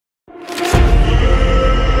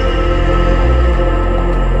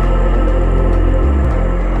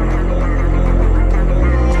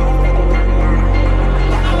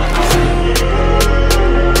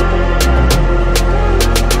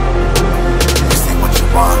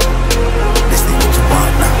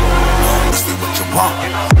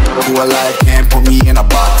alive, can't put me in a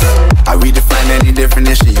box. I redefine any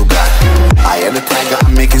definition you got. I am the tiger,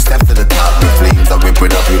 I'm making steps to the top. The flames, I whip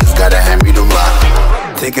it up, you just gotta hand me the rock.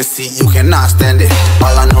 Take a seat, you cannot stand it.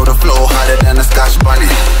 All I know, the flow harder than a Scotch bunny.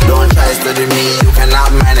 Don't try study me, you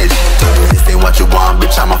cannot manage. This ain't what you want,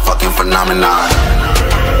 bitch, I'm a fucking phenomenon.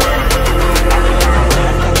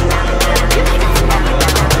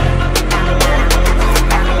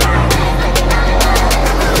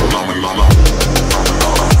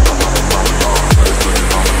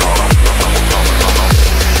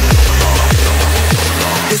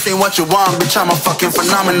 This ain't what you want, bitch, I'm a fucking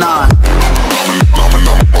phenomenon.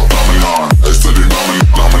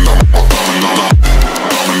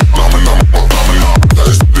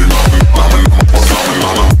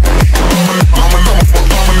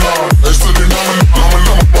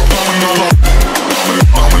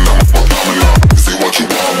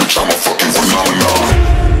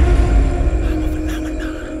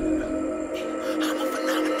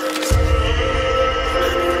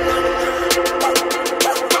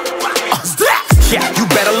 Yeah, you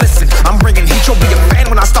better listen. I'm bringing heat, you'll be a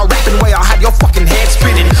fan when I start rapping. Way I'll have your fucking head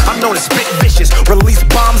spinning. I'm known as spit vicious, release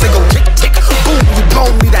bombs and go tick tick boom. You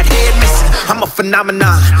blown me that head missing. I'm a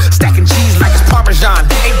phenomenon, stacking cheese like it's Parmesan.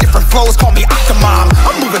 8 different flows, call me Octomom.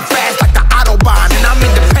 I'm moving fast like the Autobahn, and I'm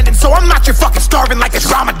independent, so I'm not your fucking starving like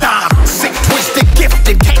it's Ramadan. Sick, twisted,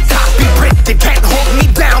 gifted, can't copy, printed, can't hold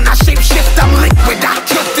me down. I shape shift, I'm liquid. I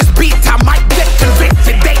killed this beat, I might get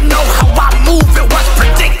convicted. They know how I move, it was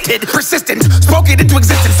predicted. Persistent, spoke it into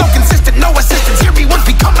existence, so consistent, no assistance. Hear me once,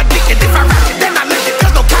 become addicted. If I rap it, then I live it.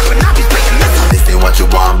 There's no cap when I be speaking this. This ain't what you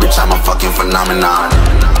want, bitch, I'm a fucking phenomenon.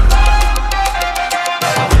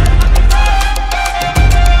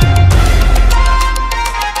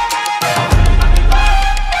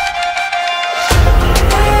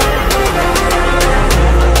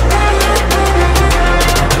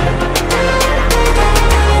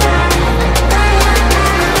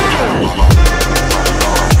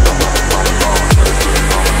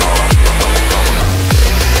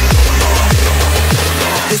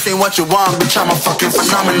 This ain't what you want, bitch, I'm a fucking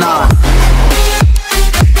phenomenon.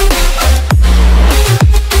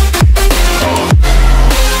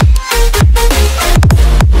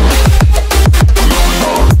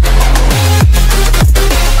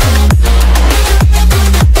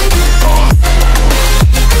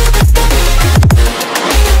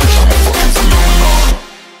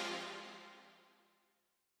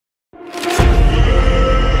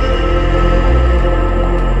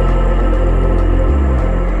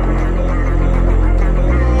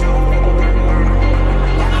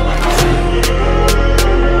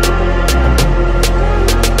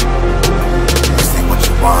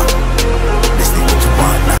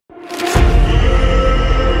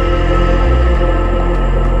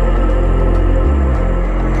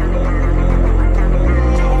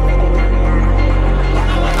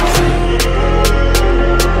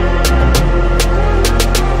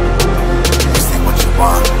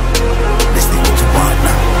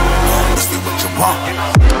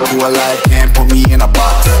 Alive, can't put me in a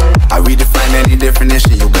box. I redefine any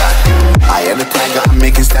definition you got. I am the tiger, I'm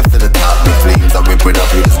making steps to the top. The flames, I whip it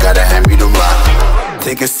up, you just gotta hand me the rock.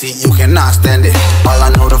 Take a seat, you cannot stand it. All I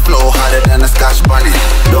know, the flow harder than a Scotch bunny.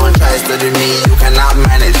 Don't try study me, you cannot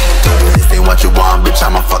manage. This ain't what you want, bitch,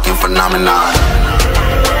 I'm a fucking phenomenon.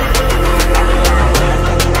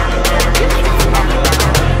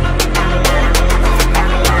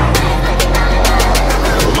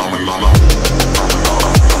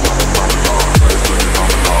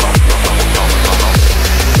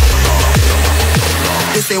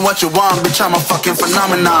 This ain't what you want, bitch, I'm a fucking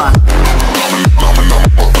phenomenon.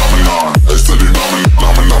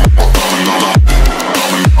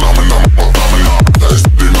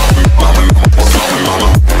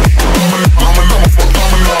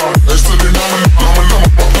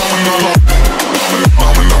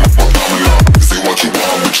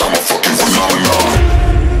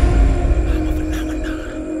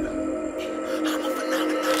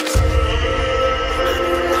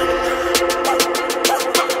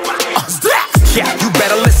 Yeah, you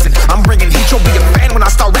better listen. I'm bringing heat, you'll be a fan when I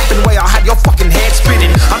start rapping. Way I'll have your fucking head spinning.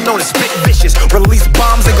 I'm known as spit vicious, release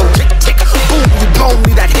bombs and go tick tick boom. You blown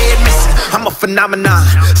me that head missing. I'm a phenomenon,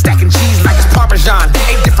 stacking cheese like it's Parmesan.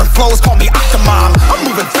 8 different flows, call me Octomom. I'm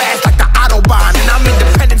moving fast like the Autobahn, and I'm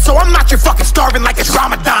independent, so I'm not your fucking starving like it's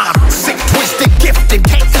Ramadan.